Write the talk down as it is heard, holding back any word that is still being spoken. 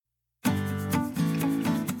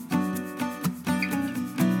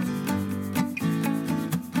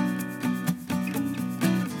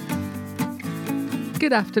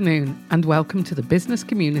Good afternoon and welcome to the business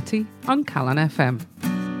community on Calon FM.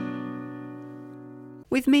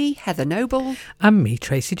 With me, Heather Noble. And me,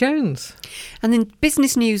 Tracy Jones. And then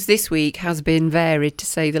business news this week has been varied, to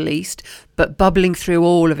say the least, but bubbling through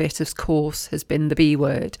all of it, of course, has been the B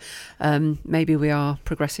word. Maybe we are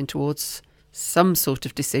progressing towards some sort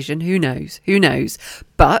of decision. Who knows?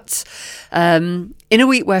 But in a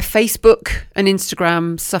week where Facebook and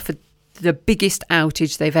Instagram suffered the biggest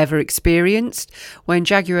outage they've ever experienced, when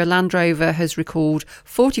Jaguar Land Rover has recalled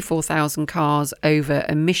 44,000 cars over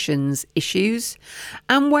emissions issues,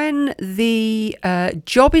 and when the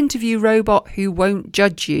job interview robot who won't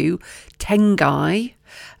judge you, Tengai,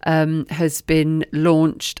 has been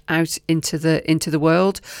launched out into the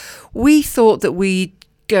world, we thought that we'd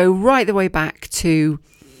go right the way back to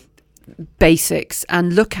basics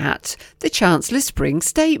and look at the Chancellor's Spring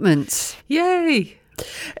Statement. Yay!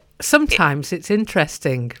 Sometimes it's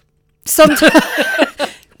interesting. Sometimes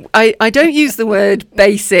I don't use the word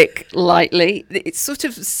basic lightly. It's sort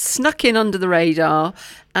of snuck in under the radar,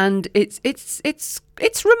 and it's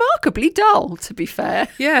remarkably dull, to be fair.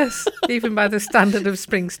 Yes, even by the standard of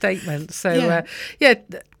Spring Statement. So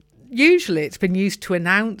usually it's been used to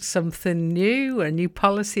announce something new, a new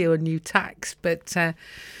policy or a new tax, but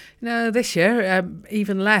no, this year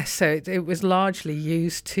even less. So it was largely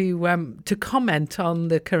used to comment on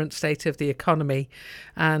the current state of the economy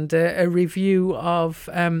and a review of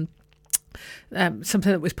something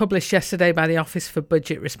that was published yesterday by the Office for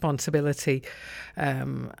Budget Responsibility,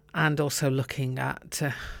 and also looking at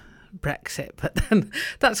Brexit. But then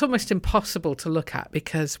that's almost impossible to look at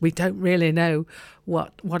because we don't really know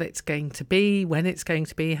what it's going to be, when it's going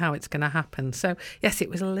to be, how it's going to happen. So yes, it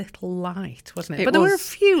was a little light, wasn't it? But there were a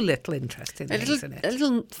few little interesting things in it. A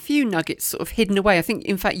little few nuggets sort of hidden away. I think,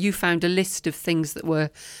 in fact, you found a list of things that were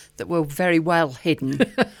very well hidden.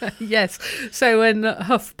 Yes. So in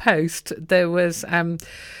HuffPost there was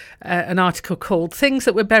an article called "Things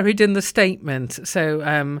That Were Buried in the Statement." So,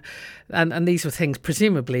 and these were things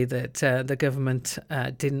presumably that the government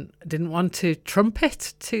didn't want to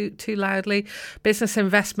trumpet too loudly. Business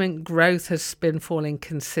investment growth has been falling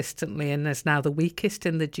consistently and is now the weakest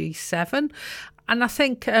in the G7. And I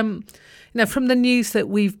think, from the news that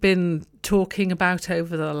we've been talking about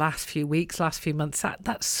over the last few weeks, last few months,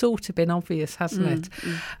 that's sort of been obvious, hasn't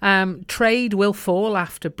it? Trade will fall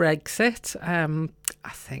after Brexit. I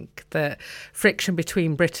think the friction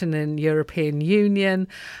between Britain and European Union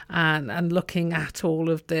and looking at all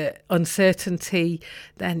of the uncertainty,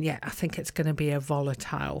 then, I think it's going to be a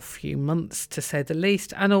volatile few months, to say the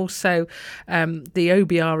least. And also the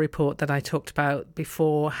OBR report that I talked about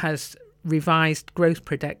before has revised growth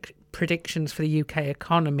predictions for the UK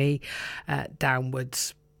economy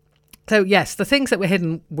downwards. So yes, the things that were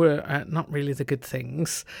hidden were not really the good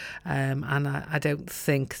things, and I don't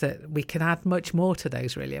think that we can add much more to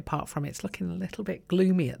those really, apart from it's looking a little bit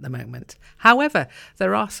gloomy at the moment. However,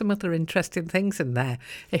 there are some other interesting things in there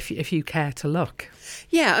if you care to look.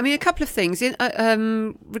 Yeah, I mean, a couple of things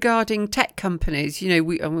regarding tech companies.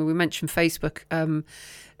 We mentioned Facebook.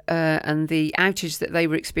 And the outage that they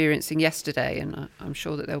were experiencing yesterday, and I'm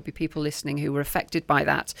sure that there'll be people listening who were affected by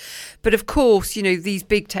that. But of course, these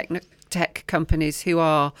big tech companies who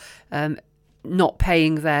are not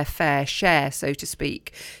paying their fair share, so to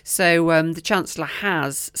speak. So the Chancellor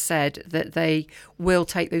has said that they will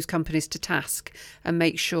take those companies to task and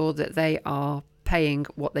make sure that they are paying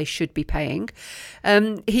what they should be paying.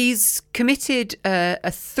 He's committed a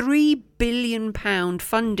 £3 billion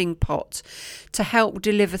funding pot to help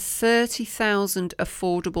deliver 30,000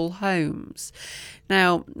 affordable homes.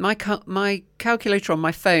 Now, my calculator on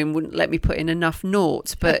my phone wouldn't let me put in enough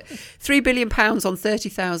noughts, but £3 billion on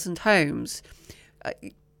 30,000 homes,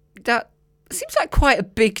 that seems like quite a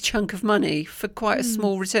big chunk of money for quite a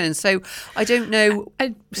small return. So I don't know.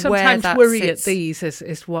 I sometimes worry at these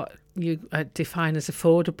is what you define as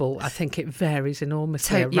affordable. I think it varies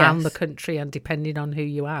enormously around the country and depending on who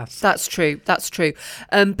you ask. That's true.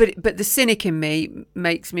 But the cynic in me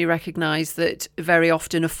makes me recognise that very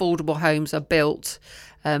often affordable homes are built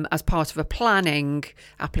as part of a planning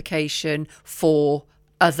application for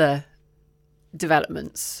other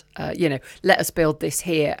developments. Let us build this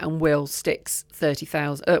here and we'll stick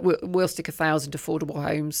 30,000 we'll stick 1,000 affordable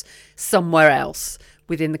homes somewhere else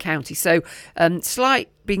within the county. So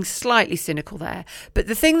being slightly cynical there. But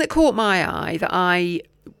the thing that caught my eye that I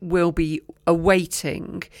will be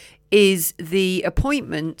awaiting is the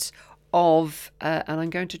appointment of, and I'm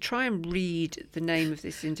going to try and read the name of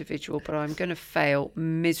this individual, but I'm going to fail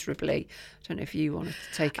miserably. I don't know if you want to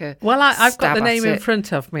take a Well, I've got the name in in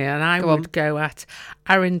front of me, and I would go at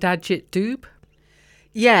Arundhajit Doob.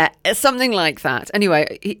 Yeah, something like that.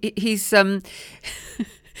 Anyway, he's I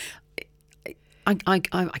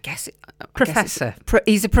guess Professor.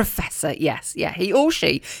 He's a professor. Yes, yeah. He or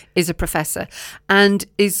she is a professor, and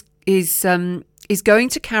is going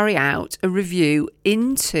to carry out a review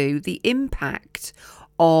into the impact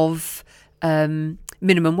of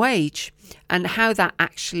minimum wage and how that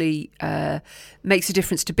actually makes a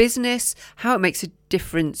difference to business, how it makes a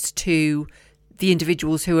difference to the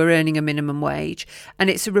individuals who are earning a minimum wage. And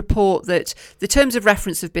it's a report that the terms of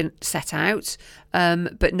reference have been set out,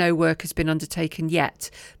 but no work has been undertaken yet.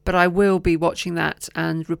 But I will be watching that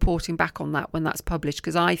and reporting back on that when that's published,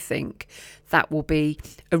 because I think that will be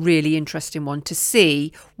a really interesting one to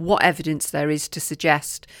see what evidence there is to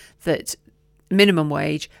suggest that minimum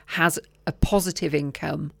wage has a positive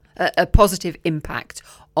a positive impact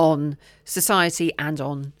on society and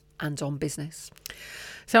on business.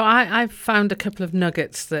 So I've found a couple of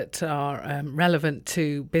nuggets that are relevant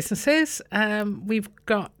to businesses. We've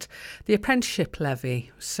got the apprenticeship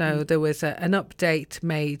levy. So there was an update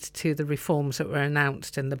made to the reforms that were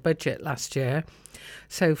announced in the budget last year.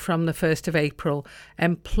 So from the 1st of April,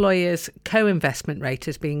 employers' co-investment rate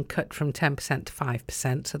is being cut from 10% to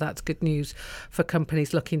 5%. So that's good news for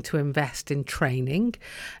companies looking to invest in training.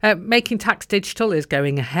 Making Tax Digital is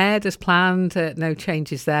going ahead as planned. No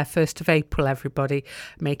changes there. 1st of April, everybody,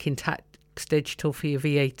 Making Tax Digital for your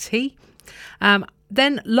VAT.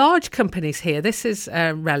 Then large companies here, this is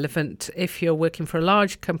relevant. If you're working for a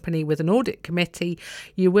large company with an audit committee,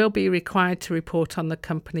 you will be required to report on the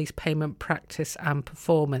company's payment practice and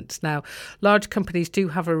performance. Now, large companies do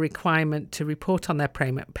have a requirement to report on their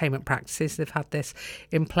payment practices. They've had this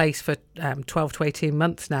in place for 12 to 18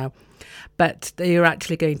 months now. But you're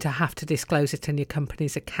actually going to have to disclose it in your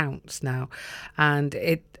company's accounts now. And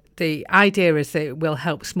the idea is that it will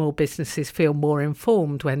help small businesses feel more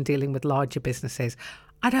informed when dealing with larger businesses.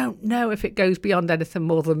 I don't know if it goes beyond anything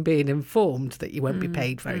more than being informed that you won't be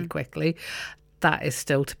paid very quickly. That is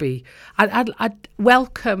still to be. I'd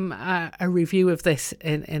welcome a review of this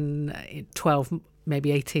in 12,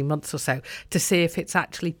 maybe 18 months or so, to see if it's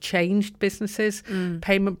actually changed businesses'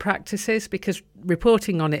 payment practices, because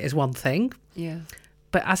reporting on it is one thing. Yeah.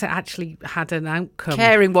 But as it actually had an outcome,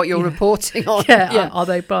 caring what you're reporting on, are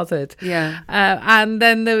they bothered? Yeah. And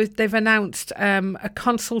then they've announced a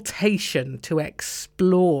consultation to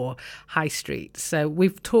explore high streets. So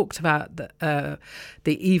we've talked about the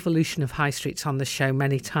evolution of high streets on the show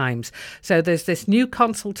many times. So there's this new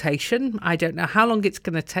consultation. I don't know how long it's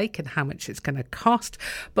going to take and how much it's going to cost,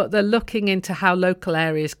 but they're looking into how local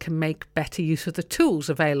areas can make better use of the tools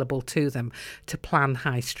available to them to plan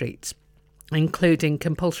high streets, including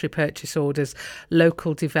compulsory purchase orders,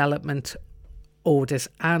 local development orders,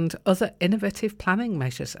 and other innovative planning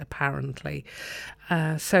measures, apparently.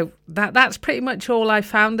 So that's pretty much all I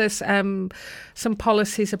found. There's some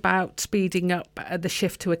policies about speeding up the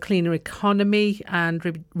shift to a cleaner economy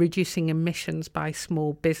and reducing emissions by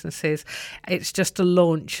small businesses. It's just a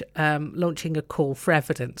launching a call for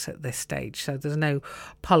evidence at this stage. So there's no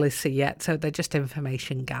policy yet. So they're just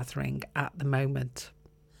information gathering at the moment.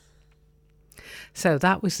 So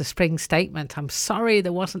that was the spring statement. I'm sorry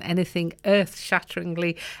there wasn't anything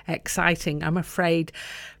earth-shatteringly exciting. I'm afraid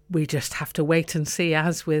we just have to wait and see,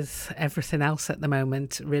 as with everything else at the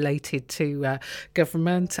moment related to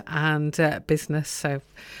government and business. So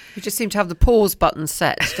we just seem to have the pause button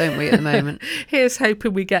set, don't we, at the moment? Here's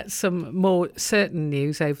hoping we get some more certain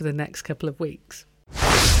news over the next couple of weeks.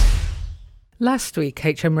 Last week,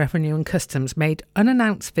 HM Revenue and Customs made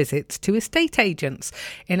unannounced visits to estate agents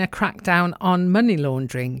in a crackdown on money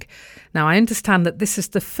laundering. Now, I understand that this is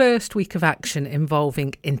the first week of action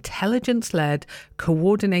involving intelligence-led,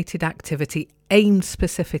 coordinated activity aimed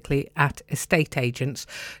specifically at estate agents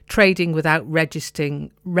trading without registering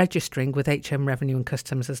with HM Revenue and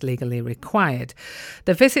Customs as legally required.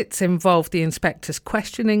 The visits involved the inspectors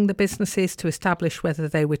questioning the businesses to establish whether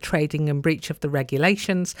they were trading in breach of the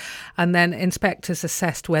regulations, and then inspectors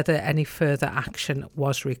assessed whether any further action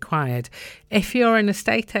was required. If you're an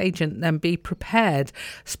estate agent, then be prepared.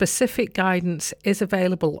 Specific guidance is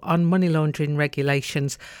available on money laundering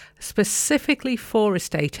regulations specifically for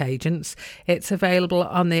estate agents. It's available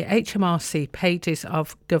on the HMRC pages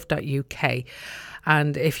of gov.uk.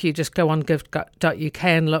 And if you just go on gov.uk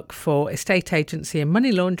and look for estate agency and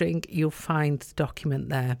money laundering, you'll find the document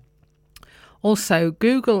there. Also,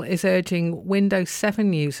 Google is urging Windows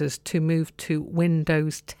 7 users to move to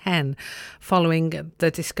Windows 10 following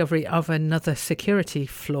the discovery of another security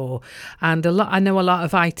flaw. And I know a lot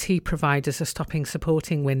of IT providers are stopping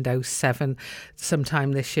supporting Windows 7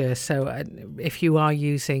 sometime this year. So if you are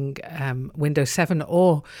using Windows 7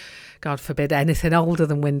 or, God forbid, anything older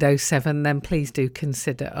than Windows 7, then please do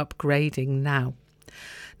consider upgrading now.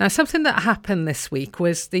 Now, something that happened this week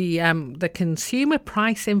was the consumer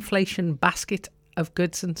price inflation basket of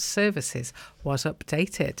goods and services was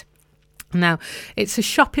updated. Now, it's a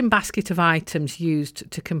shopping basket of items used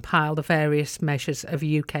to compile the various measures of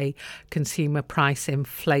UK consumer price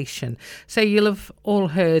inflation. So you'll have all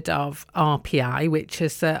heard of RPI, which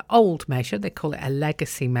is the old measure. They call it a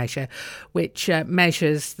legacy measure, which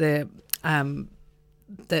measures the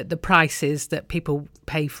prices that people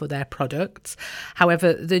pay for their products.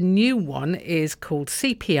 However, the new one is called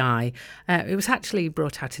CPI. It was actually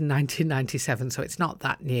brought out in 1997, so it's not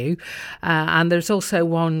that new. And there's also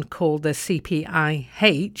one called the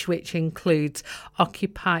CPIH, which includes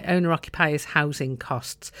owner-occupiers' housing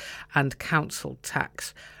costs and council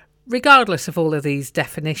tax. Regardless of all of these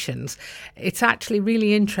definitions, it's actually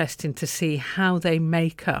really interesting to see how they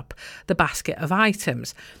make up the basket of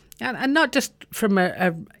items. And not just from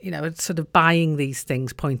a sort of buying these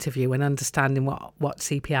things point of view and understanding what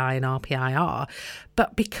CPI and RPI are,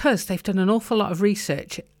 but because they've done an awful lot of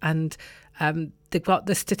research and they've got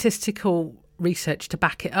the statistical research to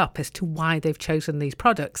back it up as to why they've chosen these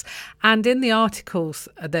products. And in the articles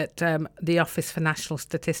that the Office for National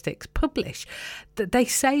Statistics publish, that they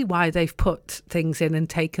say why they've put things in and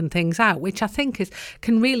taken things out, which I think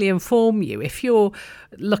can really inform you. If you're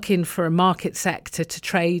looking for a market sector to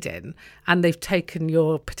trade in and they've taken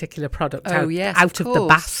your particular product out of the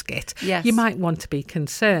basket, you might want to be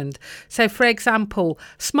concerned. So, for example,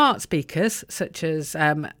 smart speakers such as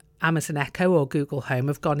Amazon Echo or Google Home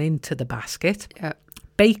have gone into the basket. Yeah.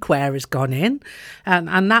 Bakeware has gone in,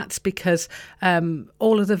 and that's because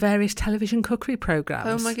all of the various television cookery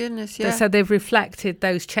programmes. Oh my goodness, yeah. So they've reflected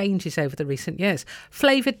those changes over the recent years.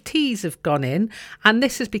 Flavoured teas have gone in, and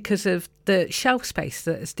this is because of the shelf space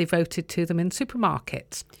that is devoted to them in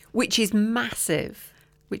supermarkets. Which is massive.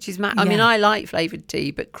 I mean, I like flavoured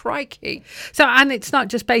tea, but crikey. So, and it's not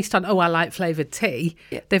just based on, I like flavoured tea.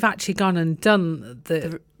 Yeah. They've actually gone and done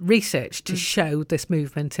the research to show this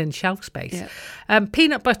movement in shelf space. Yeah.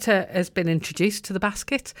 Peanut butter has been introduced to the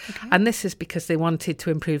basket, and this is because they wanted to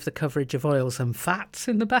improve the coverage of oils and fats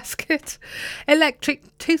in the basket.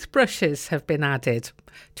 Electric toothbrushes have been added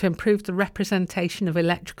to improve the representation of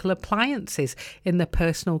electrical appliances in the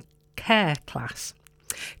personal care class.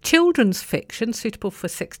 Children's fiction suitable for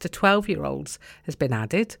 6 to 12-year-olds has been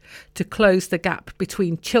added to close the gap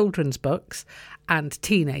between children's books and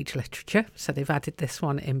teenage literature. So they've added this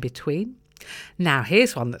one in between. Now,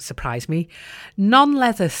 here's one that surprised me.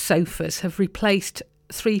 Non-leather sofas have replaced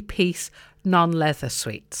 3-piece non-leather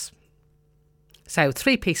suites. So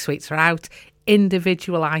 3-piece suites are out.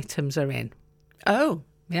 Individual items are in. Oh.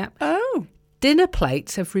 Yeah. Oh. Dinner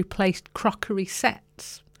plates have replaced crockery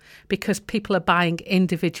sets, because people are buying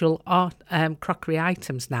individual crockery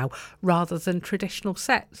items now rather than traditional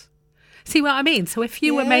sets. See what I mean? So if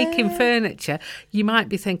you were making furniture, you might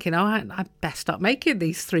be thinking, I best stop making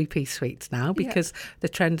these 3-piece suites now because the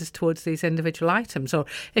trend is towards these individual items. Or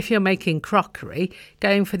if you're making crockery,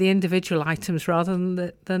 going for the individual items rather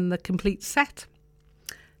than the complete set.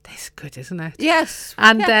 This is good, isn't it? Yes.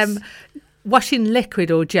 And washing liquid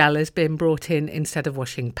or gel has been brought in instead of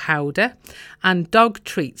washing powder, and dog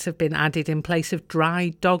treats have been added in place of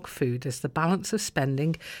dry dog food as the balance of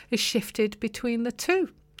spending is shifted between the two.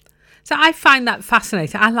 So I find that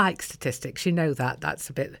fascinating. I like statistics, you know that. That's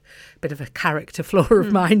a bit of a character flaw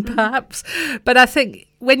of mine, perhaps. But I think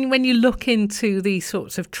when you look into these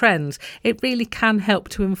sorts of trends, it really can help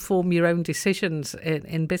to inform your own decisions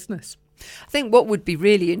in business. I think what would be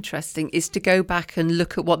really interesting is to go back and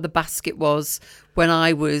look at what the basket was when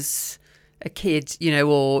I was a kid,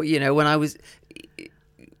 or when I was,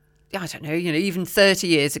 I don't know, even 30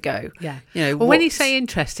 years ago. Yeah. Well, when you say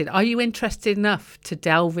interested, are you interested enough to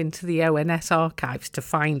delve into the ONS archives to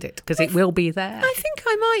find it? Because it will be there. I think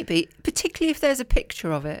I might be, particularly if there's a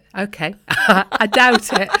picture of it. Okay. I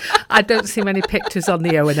doubt it. I don't see many pictures on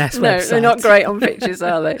the ONS website. No, they're not great on pictures,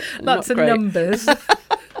 are they? Lots of numbers.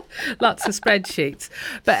 Lots of spreadsheets.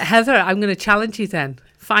 But Heather, I'm going to challenge you then.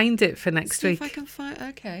 Find it for next week. If I can find,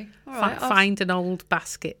 okay. All right. Find an old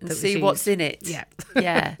basket and see what's in it. Yeah.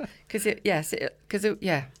 Yeah.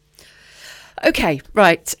 Okay,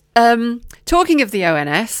 right. talking of the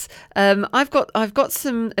ONS, I've got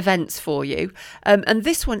some events for you, and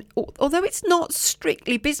this one, although it's not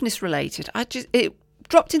strictly business related, it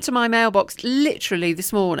dropped into my mailbox literally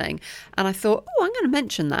this morning, and I thought, I'm going to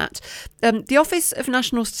mention that. The Office of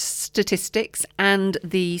National Statistics and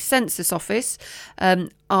the Census Office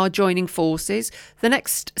are joining forces. The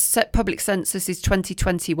next public census is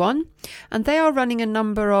 2021, and they are running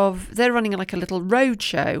they're running like a little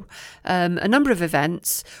roadshow, a number of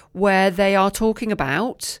events where they are talking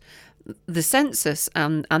about the census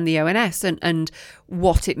and the ONS and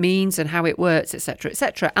what it means and how it works, etc.,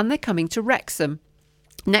 etc. And they're coming to Wrexham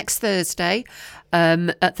next Thursday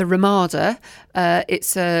at the Ramada.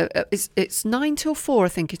 It's 9 till 4, I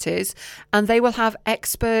think it is, and they will have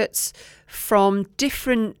experts from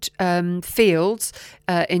different fields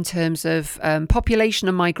in terms of population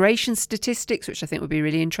and migration statistics, which I think would be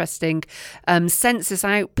really interesting, census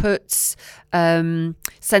outputs,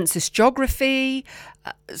 census geography,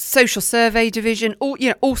 social survey division,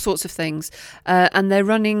 all sorts of things, and they're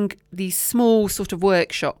running these small sort of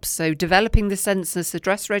workshops. So developing the census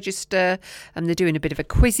address register, and they're doing a bit of a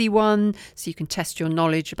quizzy one, so you can test your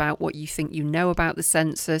knowledge about what you think you know about the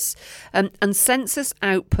census, and census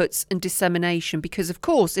outputs and dissemination, because of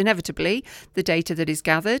course, inevitably, the data that is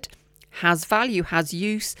gathered has value, has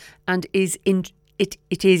use, and it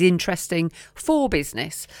is interesting for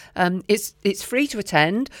business. It's free to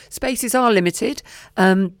attend. Spaces are limited,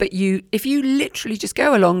 but if you literally just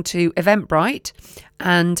go along to Eventbrite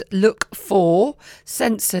and look for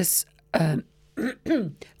census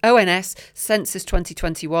ONS Census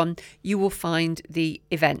 2021, you will find the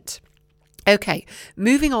event. Okay,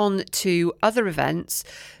 moving on to other events.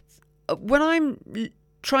 When I'm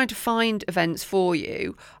trying to find events for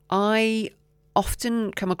you, I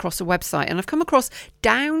often come across a website, and I've come across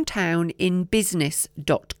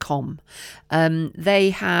downtowninbusiness.com. They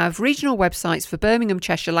have regional websites for Birmingham,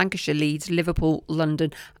 Cheshire, Lancashire, Leeds, Liverpool,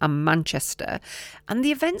 London and Manchester, and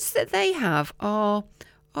the events that they have are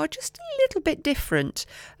just a little bit different.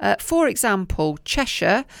 For example,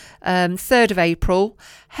 Cheshire, 3rd of April,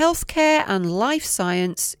 Healthcare and Life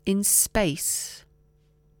Science in Space.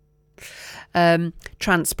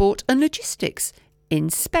 Transport and Logistics in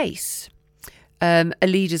Space. A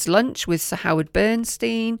leader's lunch with Sir Howard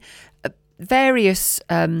Bernstein, various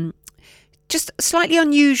just slightly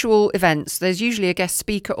unusual events. There's usually a guest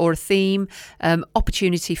speaker or a theme,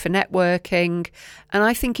 opportunity for networking, and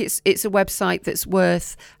I think it's a website that's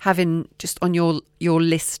worth having just on your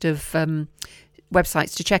list of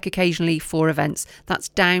websites to check occasionally for events. That's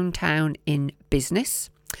Downtown in Business.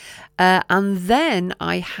 And then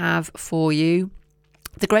I have for you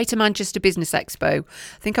the Greater Manchester Business Expo.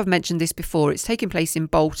 I think I've mentioned this before. It's taking place in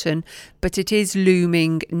Bolton, but it is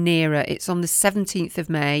looming nearer. It's on the 17th of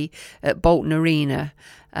May at Bolton Arena.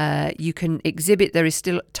 You can exhibit. There is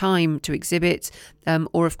still time to exhibit,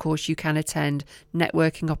 or of course you can attend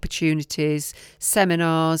networking opportunities,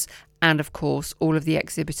 seminars, and of course all of the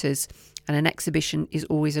exhibitors. And an exhibition is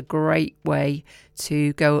always a great way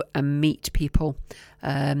to go and meet people.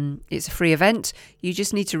 It's a free event. You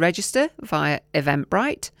just need to register via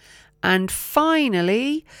Eventbrite. And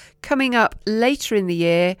finally, coming up later in the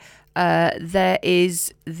year, there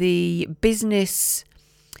is the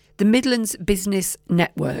Midlands Business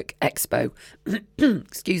Network Expo.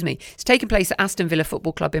 Excuse me. It's taking place at Aston Villa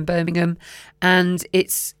Football Club in Birmingham, and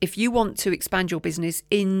if you want to expand your business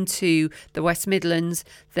into the West Midlands,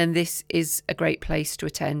 then this is a great place to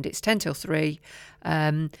attend. It's 10 till 3.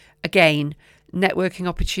 Again, networking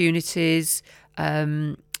opportunities,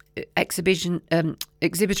 exhibitor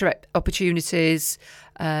opportunities,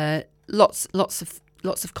 lots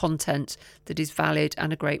of content that is valid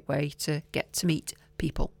and a great way to get to meet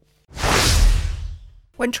people.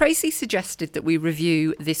 When Tracy suggested that we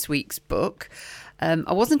review this week's book,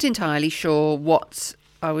 I wasn't entirely sure what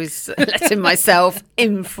I was letting myself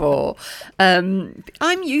in for. I'm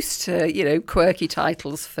used to, quirky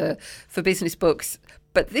titles for business books,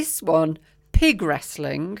 but this one, Pig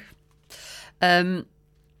Wrestling,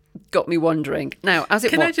 got me wondering. Now,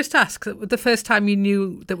 Can I just ask, the first time you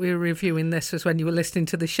knew that we were reviewing this was when you were listening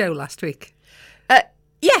to the show last week?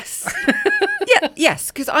 Yes.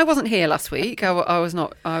 Yes, because I wasn't here last week. I was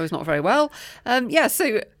not very well.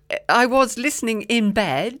 So I was listening in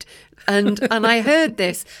bed. And I heard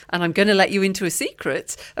this, and I'm going to let you into a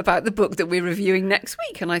secret about the book that we're reviewing next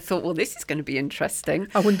week. And I thought, well, this is going to be interesting.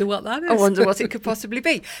 I wonder what that is. I wonder what it could possibly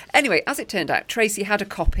be. Anyway, as it turned out, Tracy had a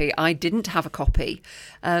copy. I didn't have a copy.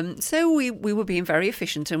 So we were being very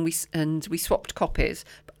efficient, and we swapped copies.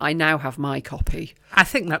 I now have my copy. I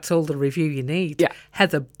think that's all the review you need. Yeah.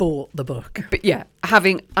 Heather bought the book. But yeah,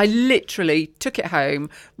 I literally took it home,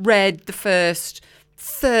 read the first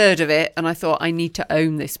third of it, and I thought, I need to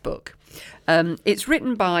own this book. It's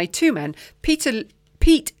written by two men,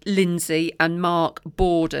 Pete Lindsay and Mark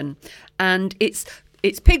Borden, and it's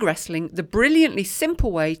Pig Wrestling, the brilliantly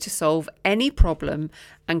simple way to solve any problem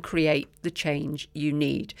and create the change you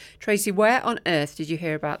need. Tracy, where on earth did you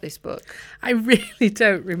hear about this book? I really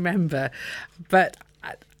don't remember, but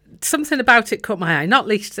something about it caught my eye. Not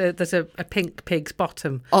least there's a pink pig's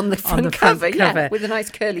bottom on the front cover. Yeah, with a nice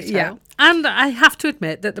curly tail. Yeah. And I have to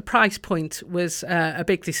admit that the price point was a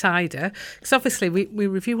big decider, because obviously we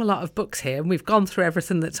review a lot of books here, and we've gone through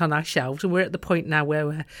everything that's on our shelves, and we're at the point now where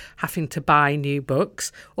we're having to buy new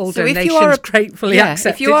books. All so donations gratefully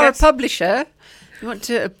accepted. If you are a publisher, you want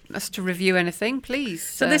us to review anything, please.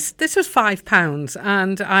 So this was £5,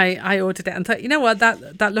 and I ordered it and thought, you know what,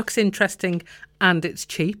 that looks interesting, and it's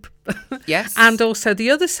cheap. Yes. And also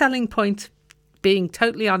the other selling point, being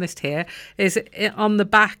totally honest here, is on the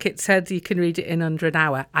back it said you can read it in under an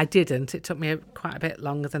hour. I didn't. It took me quite a bit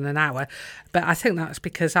longer than an hour, but I think that's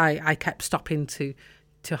because I kept stopping to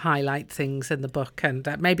highlight things in the book, and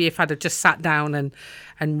maybe if I'd have just sat down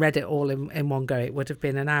and read it all in one go, it would have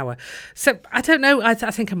been an hour. So I don't know. I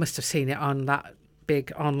think I must have seen it on that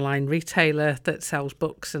big online retailer that sells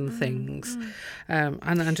books and things,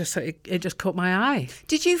 and just it just caught my eye.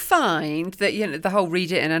 Did you find that, the whole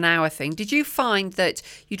read it in an hour thing, did you find that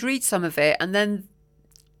you'd read some of it and then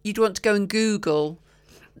you'd want to go and Google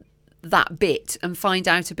that bit and find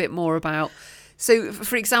out a bit more about? So,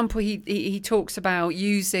 for example, he talks about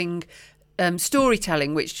using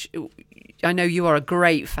storytelling, which I know you are a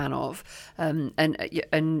great fan of, and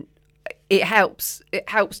it helps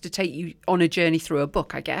to take you on a journey through a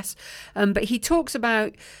book, I guess. But he talks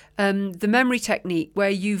about the memory technique where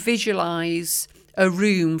you visualize a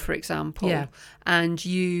room, for example, and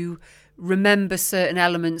you remember certain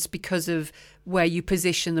elements because of where you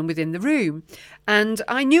position them within the room. And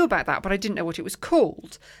I knew about that, but I didn't know what it was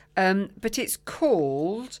called. But it's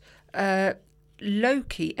called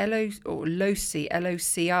Loci, L-O-C-I,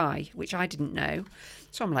 which I didn't know.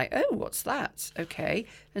 So I'm like, oh, what's that? Okay.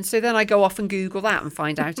 And so then I go off and Google that and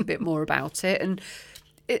find out a bit more about it, and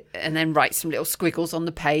then write some little squiggles on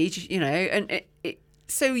the page, and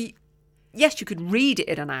so yes, you could read it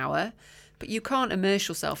in an hour, but you can't immerse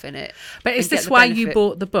yourself in it. But is this why you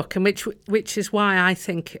bought the book, and which is why I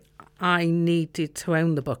think I needed to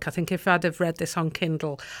own the book? I think if I'd have read this on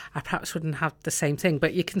Kindle, I perhaps wouldn't have the same thing.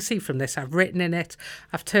 But you can see from this, I've written in it,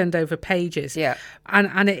 I've turned over pages. Yeah.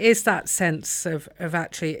 And it is that sense of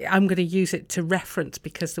actually, I'm going to use it to reference,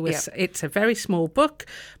 because it's a very small book,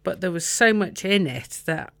 but there was so much in it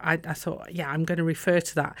that I thought, I'm going to refer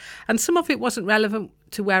to that. And some of it wasn't relevant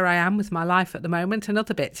to where I am with my life at the moment, and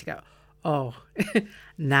other bits you go, oh,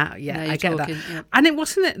 now, I get that. Yeah. And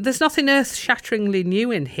there's nothing earth-shatteringly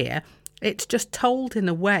new in here. It's just told in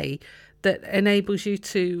a way that enables you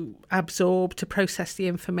to absorb, to process the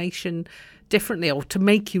information differently, or to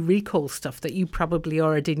make you recall stuff that you probably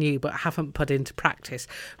already knew but haven't put into practice,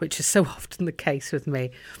 which is so often the case with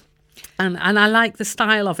me. And I like the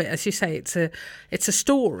style of it. As you say, it's a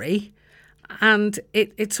story, and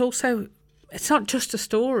it's also... It's not just a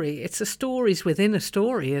story, it's the stories within a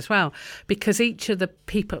story as well, because each of the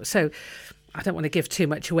people... So I don't want to give too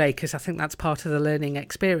much away, because I think that's part of the learning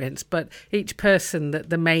experience, but each person that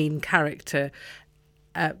the main character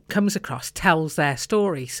comes across tells their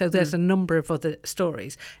story. So there's a number of other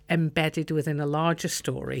stories embedded within a larger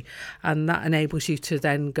story, and that enables you to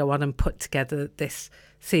then go on and put together this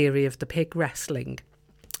theory of the pig wrestling.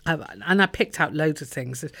 And I picked out loads of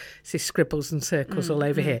things. There's scribbles and circles all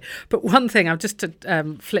over here. But one thing, I've just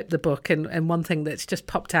flipped the book, and one thing that's just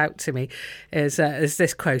popped out to me is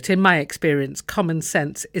this quote: "In my experience, common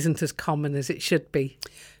sense isn't as common as it should be."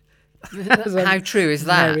 How true is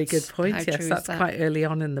that? Very good point. Yes, that's quite early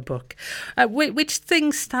on in the book. Which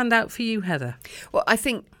things stand out for you, Heather? Well, I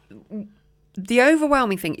think the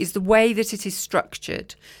overwhelming thing is the way that it is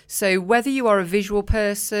structured. So whether you are a visual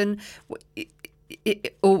person,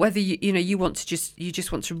 or whether you want to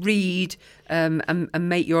just want to read and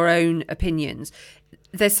make your own opinions,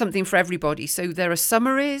 there's something for everybody. So there are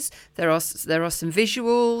summaries, there are some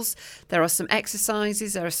visuals, there are some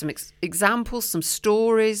exercises, there are some examples, some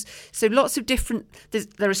stories. So lots of different.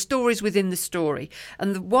 There are stories within the story,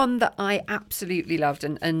 and the one that I absolutely loved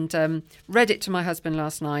and read it to my husband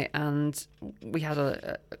last night, and we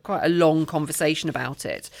had quite a long conversation about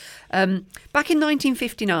it. Back in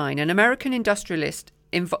 1959, an American industrialist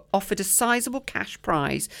offered a sizable cash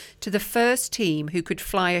prize to the first team who could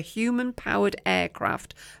fly a human-powered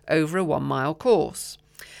aircraft over a 1-mile course.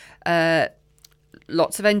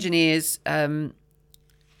 Lots of engineers were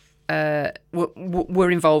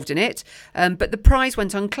involved in it, but the prize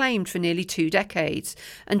went unclaimed for nearly 2 decades.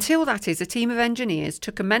 Until that is, a team of engineers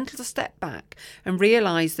took a mental step back and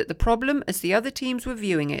realised that the problem, as the other teams were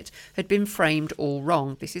viewing it, had been framed all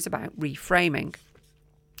wrong. This is about reframing.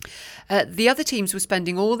 The other teams were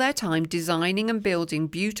spending all their time designing and building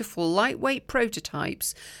beautiful, lightweight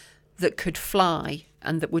prototypes that could fly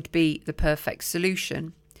and that would be the perfect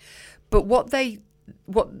solution. But what the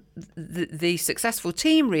successful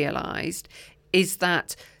team realised is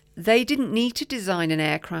that they didn't need to design an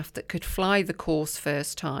aircraft that could fly the course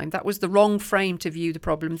first time. That was the wrong frame to view the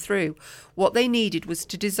problem through. What they needed was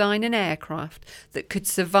to design an aircraft that could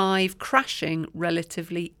survive crashing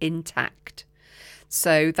relatively intact.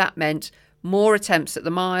 So that meant more attempts at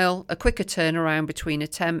the mile, a quicker turnaround between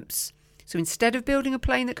attempts. So instead of building a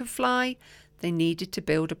plane that could fly, they needed to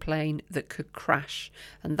build a plane that could crash.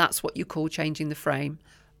 And that's what you call changing the frame.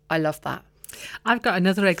 I love that. I've got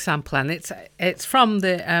another example, and it's from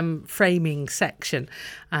the framing section,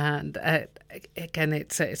 and again,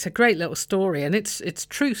 it's a great little story, and it's a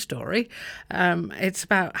true story. It's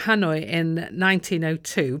about Hanoi in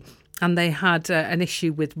 1902. And they had an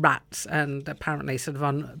issue with rats, and apparently sort of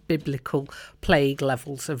on biblical plague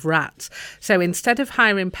levels of rats. So instead of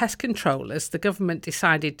hiring pest controllers, the government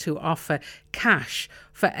decided to offer cash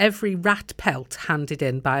for every rat pelt handed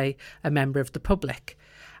in by a member of the public.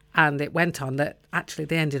 And it went on that actually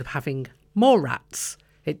they ended up having more rats.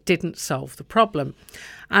 It didn't solve the problem.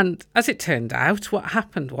 And as it turned out, what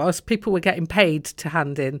happened was people were getting paid to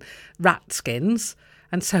hand in rat skins,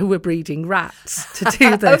 and so we're breeding rats to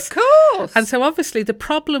do this. Of course. And so obviously the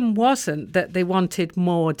problem wasn't that they wanted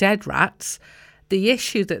more dead rats. The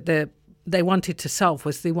issue that they wanted to solve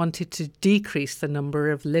was they wanted to decrease the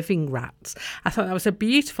number of living rats. I thought that was a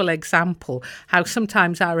beautiful example how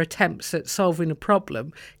sometimes our attempts at solving a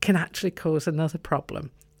problem can actually cause another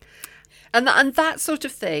problem. And that sort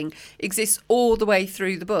of thing exists all the way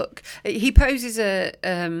through the book. He poses a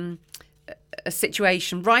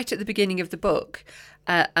situation right at the beginning of the book.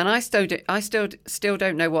 And I still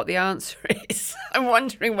don't know what the answer is. I'm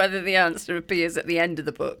wondering whether the answer appears at the end of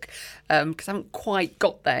the book, because I haven't quite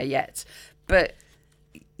got there yet. But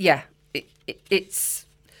yeah, it's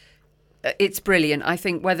brilliant. I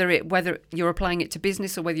think whether you're applying it to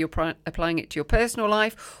business or whether you're applying it to your personal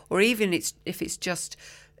life, or even if it's just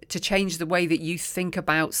to change the way that you think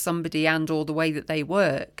about somebody and or the way that they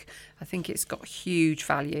work, I think it's got huge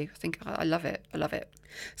value. I love it. I love it.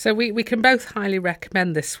 So we can both highly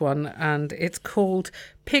recommend this one, and it's called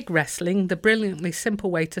Pig Wrestling, the brilliantly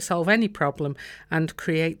simple way to solve any problem and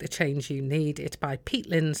create the change you need. It's by Pete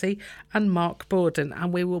Lindsay and Mark Borden,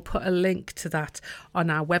 and we will put a link to that on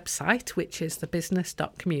our website, which is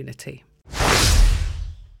thebusiness.community.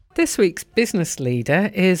 This week's business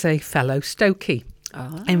leader is a fellow Stokey.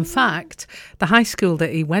 In fact, the high school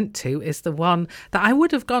that he went to is the one that I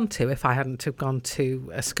would have gone to if I hadn't have gone to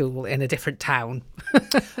a school in a different town.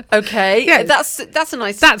 Okay, yeah, that's a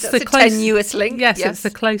nice. That's a tenuous link. Yes, it's the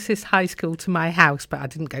closest high school to my house, but I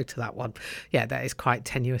didn't go to that one. Yeah, that is quite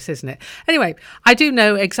tenuous, isn't it? Anyway, I do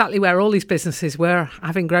know exactly where all these businesses were,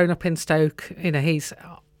 having grown up in Stoke. You know, he's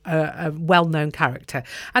a well-known character,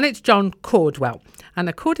 and it's John Cordwell. And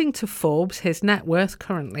according to Forbes, his net worth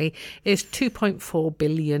currently is $2.4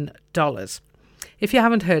 billion. If you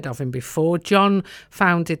haven't heard of him before, John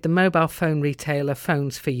founded the mobile phone retailer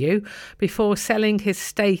Phones for You before selling his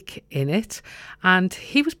stake in it. And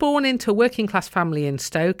he was born into a working class family in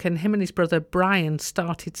Stoke, and him and his brother Brian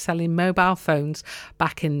started selling mobile phones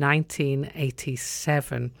back in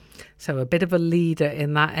 1987. So a bit of a leader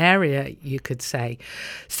in that area, you could say.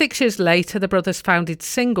 6 years later, the brothers founded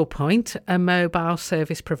SinglePoint, a mobile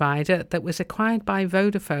service provider that was acquired by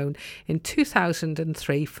Vodafone in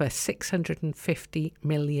 2003 for $650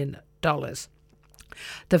 million.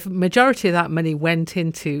 The majority of that money went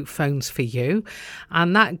into Phones for You,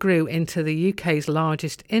 and that grew into the UK's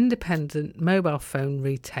largest independent mobile phone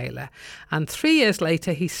retailer. And 3 years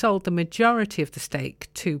later, he sold the majority of the stake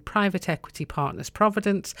to private equity partners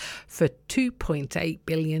Providence for $2.8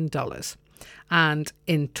 billion. and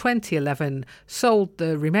in 2011 sold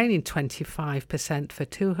the remaining 25% for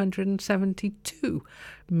 $272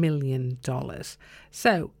 million.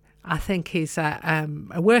 So I think he's a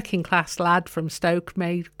working class lad from Stoke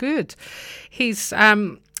made good. He's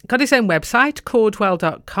got his own website,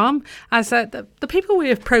 cordwell.com, as the people we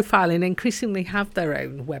are profiling increasingly have their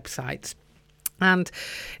own websites. And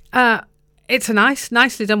it's a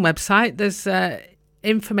nicely done website. There's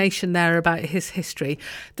information there about his history.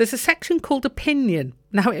 There's a section called Opinion.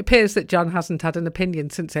 Now, it appears that John hasn't had an opinion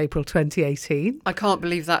since April 2018. I can't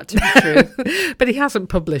believe that to be true. But he hasn't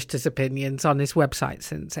published his opinions on his website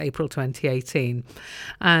since April 2018.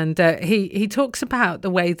 And he talks about the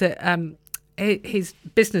way that his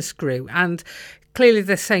business grew, and clearly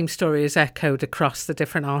the same story is echoed across the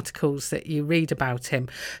different articles that you read about him.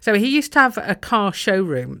 So he used to have a car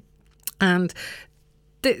showroom, and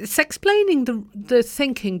it's explaining the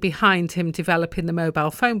thinking behind him developing the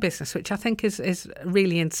mobile phone business, which I think is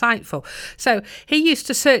really insightful. So he used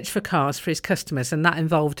to search for cars for his customers, and that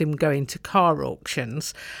involved him going to car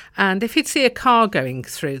auctions. And if he'd see a car going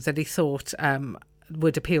through that he thought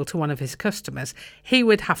would appeal to one of his customers, he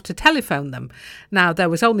would have to telephone them. Now, there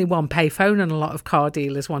was only one payphone and a lot of car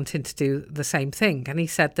dealers wanting to do the same thing. And he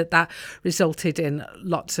said that resulted in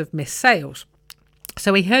lots of missed sales.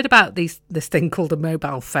 So he heard about this thing called a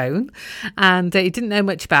mobile phone, and he didn't know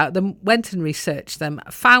much about them, went and researched them,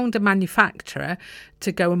 found a manufacturer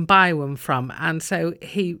to go and buy one from. And so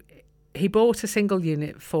he bought a single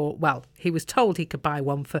unit for, well, he was told he could buy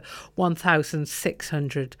one for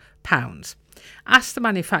 £1,600. Asked the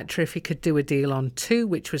manufacturer if he could do a deal on two,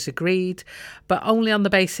 which was agreed, but only on the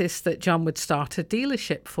basis that John would start a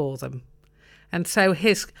dealership for them. And so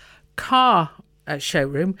his car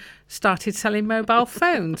showroom started selling mobile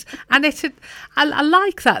phones. And I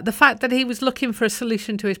like that, the fact that he was looking for a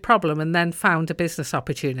solution to his problem and then found a business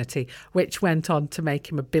opportunity, which went on to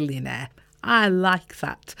make him a billionaire. I like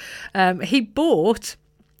that. He bought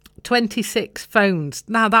 26 phones.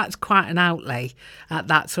 Now, that's quite an outlay at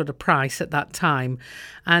that sort of price at that time.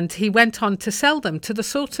 And he went on to sell them to the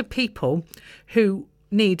sort of people who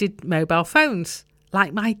needed mobile phones,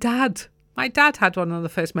 like my dad. My dad had one of the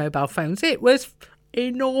first mobile phones. It was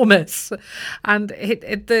enormous, and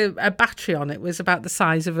a battery on it was about the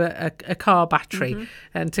size of a car battery,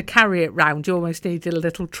 and to carry it round you almost needed a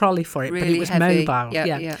little trolley for it, really but it was heavy. mobile.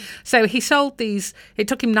 Yeah. So he sold these. It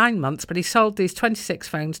took him 9 months, but he sold these 26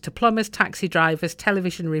 phones to plumbers, taxi drivers,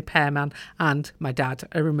 television repairman, and my dad,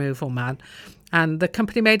 a removal man. And the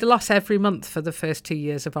company made a loss every month for the first 2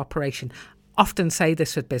 years of operation. Often say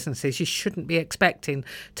this with businesses, you shouldn't be expecting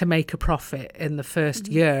to make a profit in the first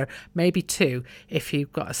year, maybe two, if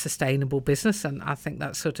you've got a sustainable business, and I think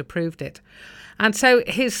that sort of proved it. And so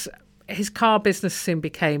his car business soon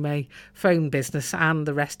became a phone business, and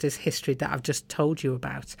the rest is history that I've just told you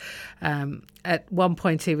about. At one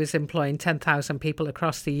point he was employing 10,000 people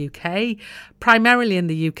across the UK, primarily in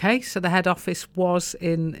the UK, so the head office was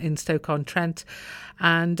in Stoke-on-Trent,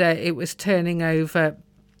 and it was turning over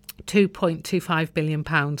 £2.25 billion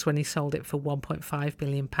when he sold it for £1.5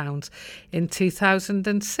 billion in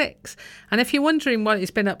 2006. And if you're wondering what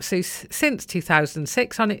he's been up to since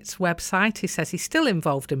 2006, on its website he says he's still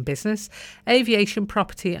involved in business, aviation,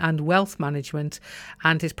 property and wealth management,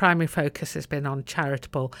 and his primary focus has been on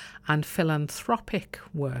charitable and philanthropic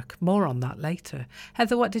work. More on that later.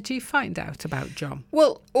 Heather, what did you find out about John?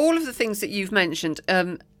 Well, all of the things that you've mentioned,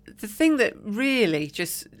 the thing that really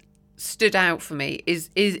just stood out for me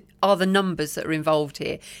are the numbers that are involved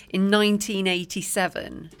here. In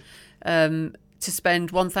 1987, to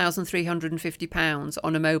spend £1,350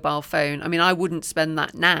 on a mobile phone. I mean, I wouldn't spend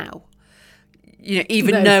that now. You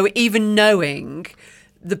know, even knowing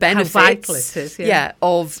the benefits, how vital it is,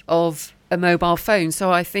 of a mobile phone.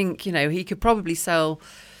 So I think, you know, he could probably sell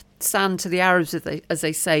sand to the Arabs, as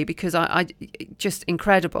they say, because I just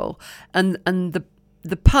incredible. And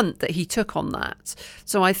the punt that he took on that.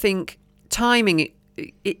 So I think timing,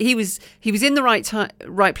 he was in the right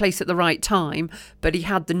place at the right time, but he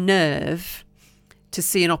had the nerve to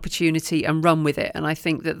see an opportunity and run with it. And I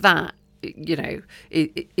think that you know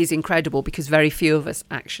is incredible, because very few of us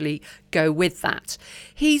actually go with that.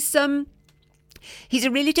 He's a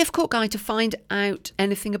really difficult guy to find out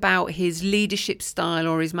anything about his leadership style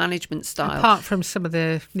or his management style, apart from some of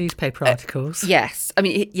the newspaper articles. Yes, I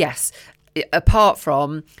mean, yes. Apart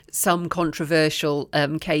from some controversial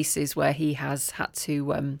cases where he has had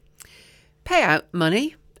to pay out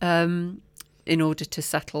money in order to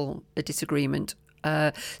settle a disagreement.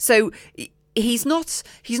 So he's not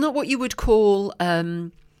what you would call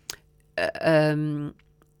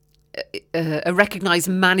a recognised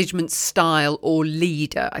management style or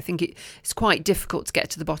leader. I think it's quite difficult to get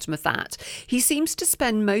to the bottom of that. He seems to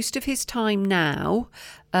spend most of his time now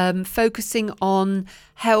focusing on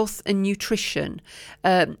health and nutrition.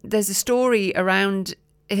 There's a story around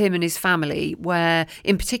him and his family where,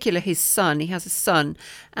 in particular, his son, he has a son,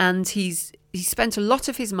 and he spent a lot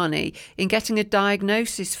of his money in getting a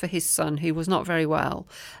diagnosis for his son who was not very well,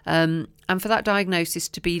 and for that diagnosis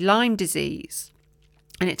to be Lyme disease.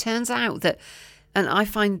 And it turns out that, and I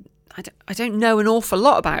don't know an awful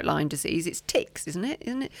lot about Lyme disease. It's ticks, isn't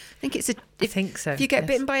it? I think so. If you get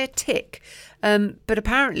bitten by a tick. But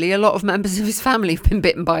apparently a lot of members of his family have been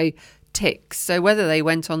bitten by ticks. So whether they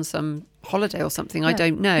went on some holiday or something, I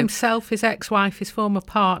don't know. Himself, his ex-wife, his former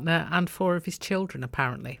partner, and 4 of his children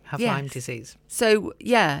apparently have Lyme disease. So,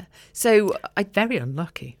 very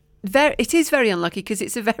unlucky. It is very unlucky because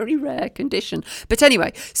it's a very rare condition. But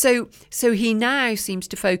anyway, so he now seems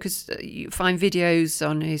to focus. You find videos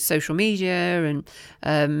on his social media and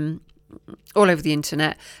all over the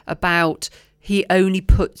internet about he only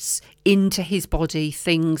puts into his body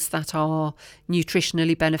things that are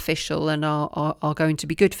nutritionally beneficial and are going to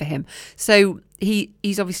be good for him. So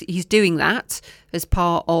he's doing that as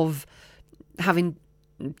part of having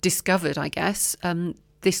discovered, I guess,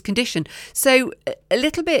 this condition. So a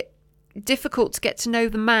little bit difficult to get to know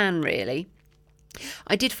the man, really.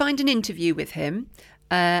 I did find an interview with him,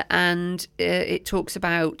 and it talks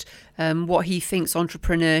about what he thinks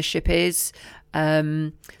entrepreneurship is,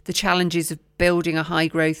 the challenges of building a high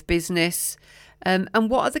growth business, and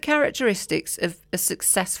what are the characteristics of a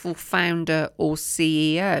successful founder or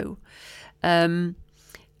CEO. And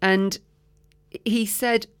he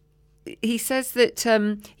says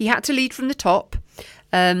that he had to lead from the top,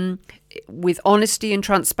 with honesty and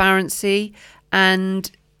transparency,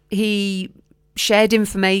 and he shared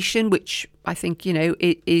information which I think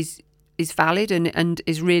is valid and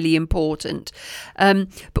is really important.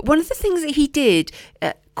 But one of the things that he did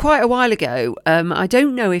quite a while ago, I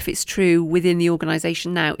don't know if it's true within the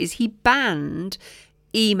organisation now, is he banned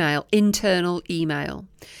internal email.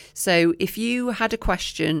 So if you had a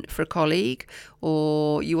question for a colleague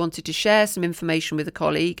or you wanted to share some information with a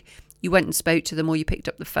colleague, you went and spoke to them or you picked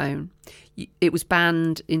up the phone. It was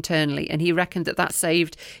banned internally, and he reckoned that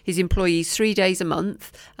saved his employees 3 days a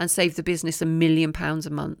month and saved the business £1 million a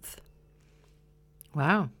month.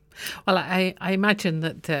 Wow. Well, I imagine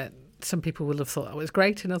that some people would have thought that was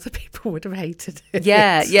great and other people would have hated it.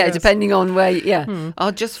 Yeah, depending on where,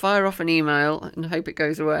 I'll just fire off an email and hope it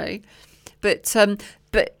goes away. But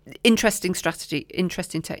interesting strategy,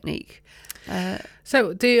 interesting technique.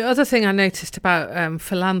 So the other thing I noticed about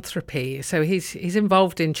philanthropy, so he's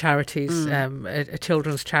involved in charities, a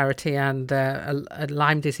children's charity and a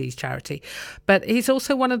Lyme disease charity, but he's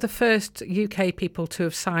also one of the first UK people to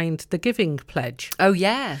have signed the Giving Pledge. Oh,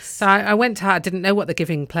 yes. So I didn't know what the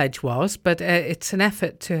Giving Pledge was, but it's an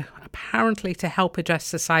effort to help address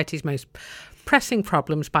society's most pressing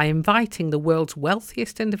problems by inviting the world's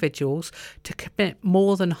wealthiest individuals to commit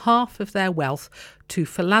more than half of their wealth to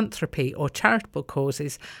philanthropy or charitable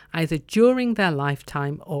causes, either during their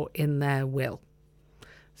lifetime or in their will.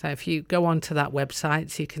 So if you go onto that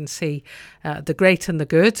website, you can see the great and the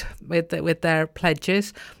good with their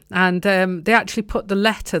pledges. And they actually put the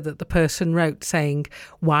letter that the person wrote saying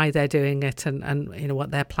why they're doing it and what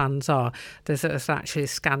their plans are. There's actually a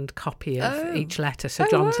scanned copy of each letter. So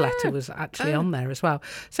John's letter was actually on there as well.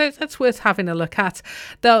 So that's worth having a look at.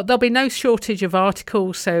 There'll be no shortage of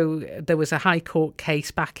articles. So there was a High Court case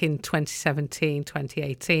back in 2017,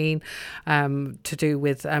 2018 to do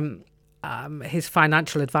with his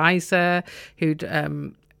financial advisor who'd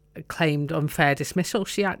claimed unfair dismissal.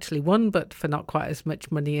 She actually won, but for not quite as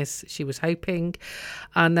much money as she was hoping.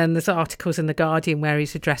 And then there's articles in The Guardian where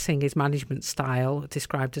he's addressing his management style,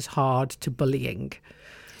 described as hard to bullying.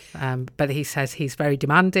 But he says he's very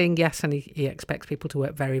demanding, yes, and he expects people to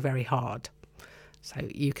work very, very hard. So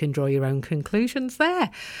you can draw your own conclusions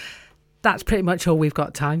there. That's pretty much all we've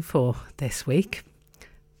got time for this week.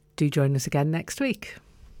 Do join us again next week.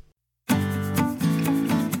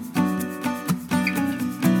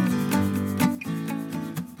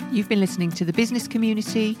 You've been listening to The Business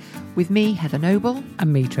Community with me, Heather Noble.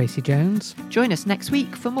 And me, Tracy Jones. Join us next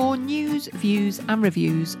week for more news, views and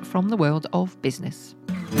reviews from the world of business.